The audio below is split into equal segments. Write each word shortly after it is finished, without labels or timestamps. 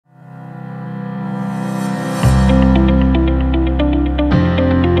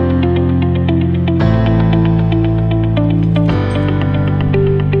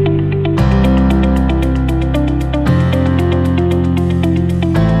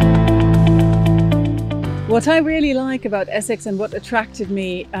What I really like about Essex and what attracted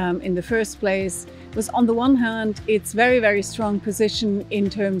me in the first place was, on the one hand, its very, very strong position in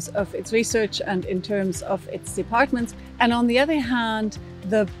terms of its research and in terms of its departments. And on the other hand,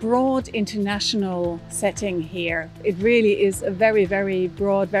 the broad international setting here. It really is a very, very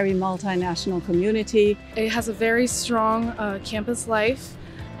broad, very multinational community. It has a very strong campus life,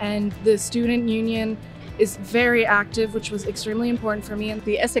 and the student union is very active, which was extremely important for me. And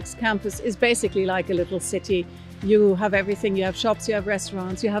the Essex campus is basically like a little city. You have everything. You have shops, you have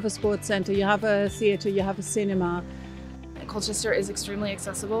restaurants, you have a sports centre, you have a theatre, you have a cinema. Colchester is extremely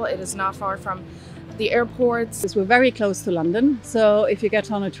accessible. It is not far from the airports. We're very close to London, so if you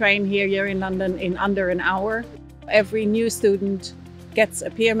get on a train here, you're in London in under an hour. Every new student gets a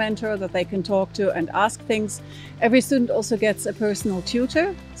peer mentor that they can talk to and ask things. Every student also gets a personal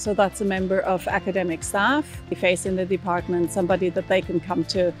tutor, so that's a member of academic staff. They face in the department somebody that they can come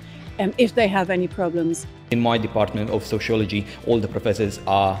to if they have any problems. In my department of sociology, all the professors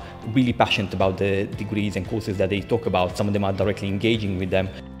are really passionate about the degrees and courses that they talk about. Some of them are directly engaging with them.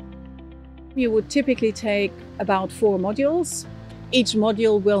 You would typically take about 4 modules. Each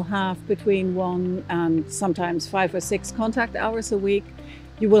module will have between 1 and sometimes 5 or 6 contact hours a week.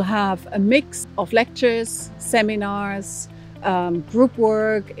 You will have a mix of lectures, seminars, group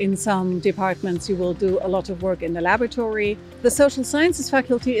work. In some departments you will do a lot of work in the laboratory. The social sciences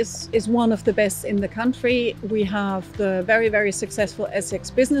faculty is one of the best in the country. We have the very, very successful Essex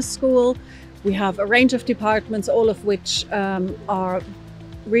Business School. We have a range of departments, all of which are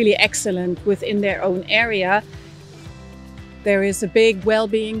really excellent within their own area. There is a big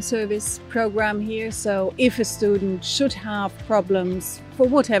well-being service program here, so if a student should have problems for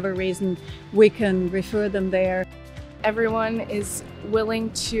whatever reason, we can refer them there. Everyone is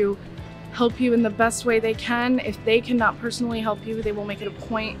willing to help you in the best way they can. If they cannot personally help you, they will make it a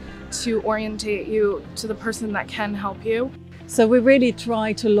point to orientate you to the person that can help you. So we really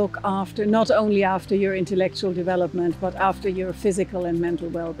try to look after, not only after your intellectual development, but after your physical and mental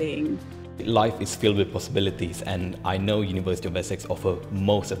well-being. Life is filled with possibilities, and I know University of Essex offer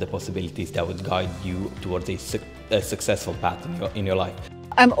most of the possibilities that would guide you towards a successful path in your life.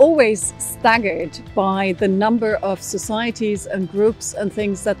 I'm always staggered by the number of societies and groups and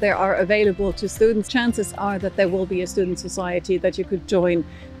things that there are available to students. Chances are that there will be a student society that you could join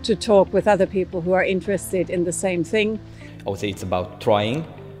to talk with other people who are interested in the same thing. I would say it's about trying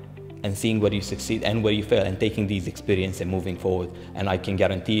and seeing where you succeed and where you fail, and taking these experiences and moving forward. And I can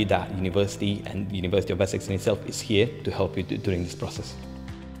guarantee that university and University of Essex in itself is here to help you during this process.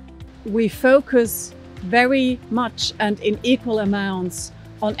 We focus very much and in equal amounts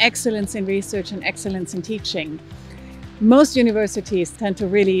on excellence in research and excellence in teaching. Most universities tend to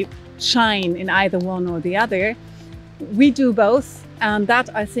really shine in either one or the other. We do both, and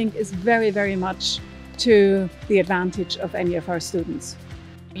that, I think, is very, very much to the advantage of any of our students.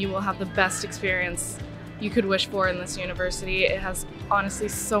 You will have the best experience you could wish for in this university. It has honestly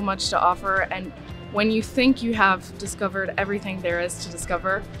so much to offer, and when you think you have discovered everything there is to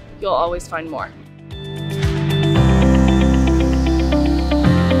discover, you'll always find more.